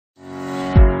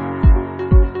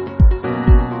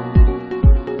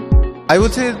I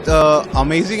would say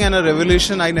amazing and a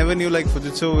revolution. I never knew like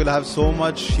Fujitsu will have so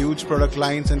much huge product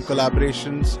lines and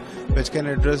collaborations which can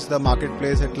address the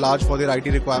marketplace at large for their IT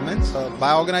requirements.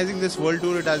 By organizing this world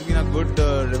tour, it has been a good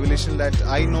revelation that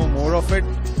I know more of it.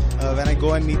 When I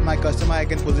go and meet my customer, I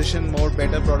can position more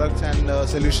better products and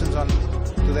solutions on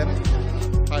to them.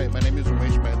 Hi, my name is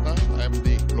Umesh Mehta. I am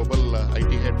the Global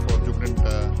IT Head for Jubilant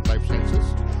Life Sciences.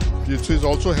 Fujitsu is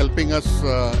also helping us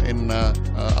in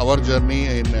our journey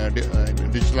in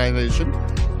digitalization,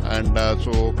 and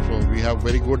so we have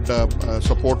very good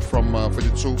support from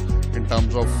Fujitsu in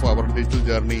terms of our digital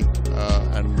journey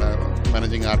and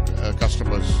managing our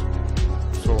customers.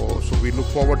 So we look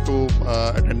forward to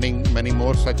attending many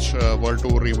more such World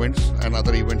Tour events and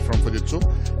other events from Fujitsu.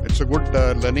 It's a good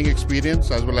learning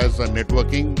experience as well as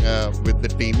networking with the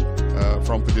team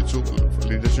from Fujitsu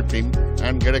leadership team,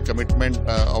 and get a commitment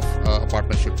of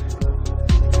partnership.